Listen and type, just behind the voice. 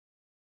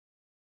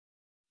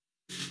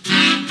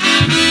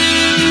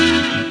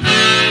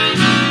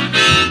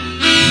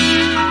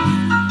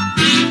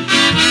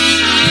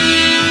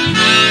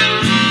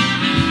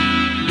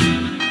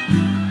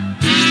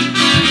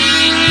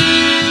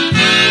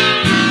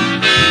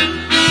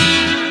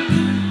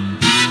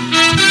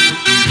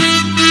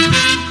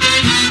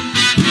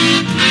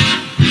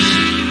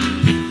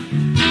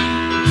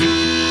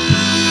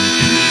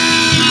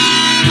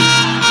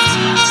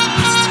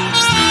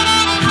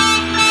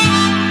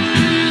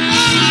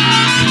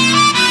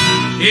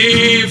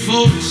Hey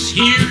folks,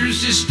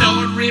 here's a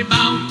story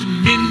about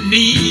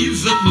Minnie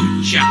the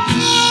Moocher.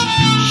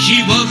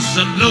 She was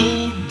a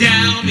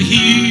low-down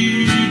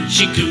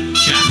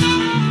hoochie-coocher.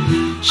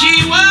 She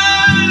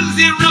was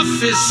the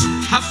roughest,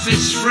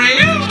 toughest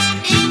frail,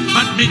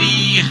 but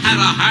Minnie had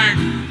a heart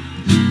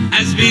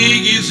as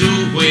big as a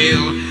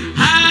whale.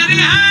 Hidey,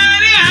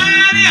 hidey,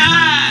 hidey,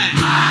 hidey.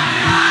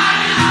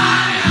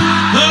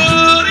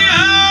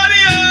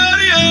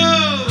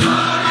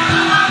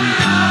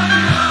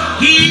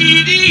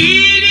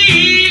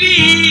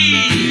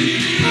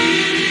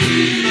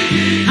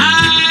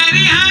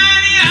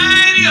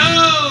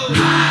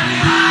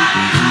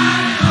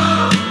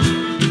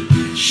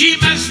 She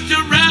messed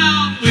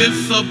around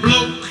with a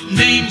bloke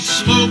named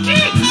Smokey.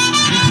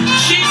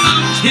 She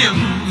loved him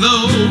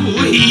though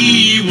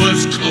he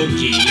was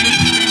cokey.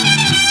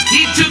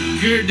 He took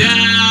her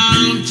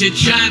down to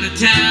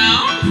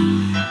Chinatown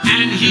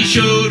and he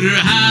showed her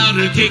how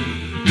to kick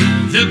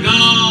the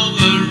gong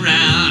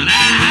around.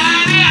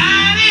 Hidey,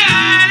 hidey,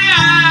 hidey,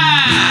 hidey.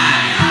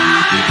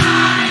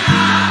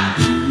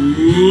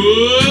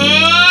 Whoa.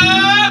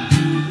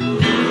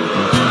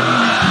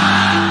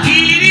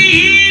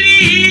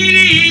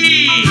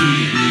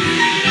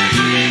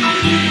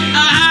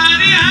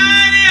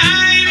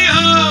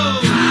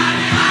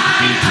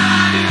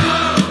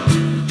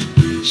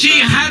 She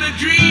had a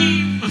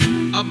dream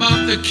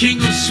about the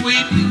King of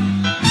Sweden.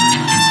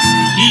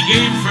 He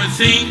gave her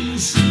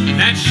things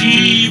that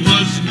she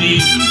was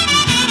needing.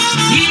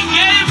 He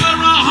gave her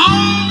a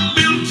home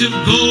built of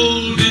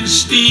gold and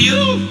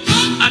steel,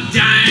 a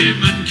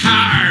diamond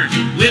car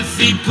with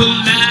the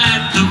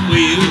platinum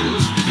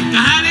wheels.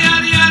 Hidey,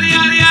 hidey, hidey,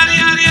 hidey, hidey,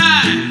 hidey,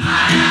 hidey.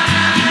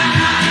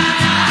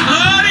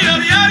 Hidey,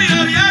 hidey, hidey,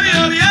 hidey, hidey,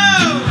 hidey,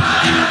 hidey.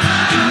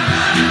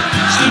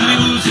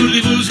 Scoodly-boo,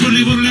 scoodly-boo,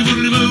 scoodly-boo,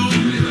 scoodly-boo.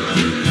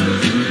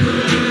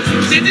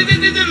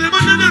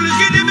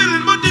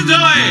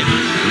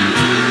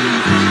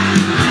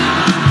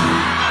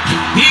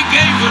 He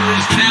gave her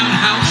his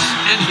townhouse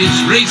and his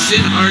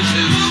racing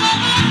horses.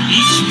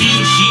 Each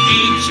meal she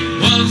ate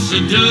was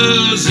a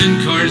dozen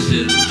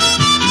courses.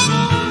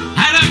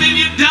 Had $1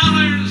 million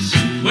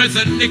worth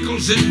of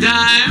nickels and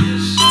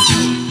dimes.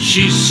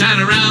 She sat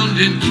around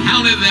and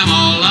counted them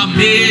all, $1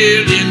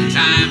 million.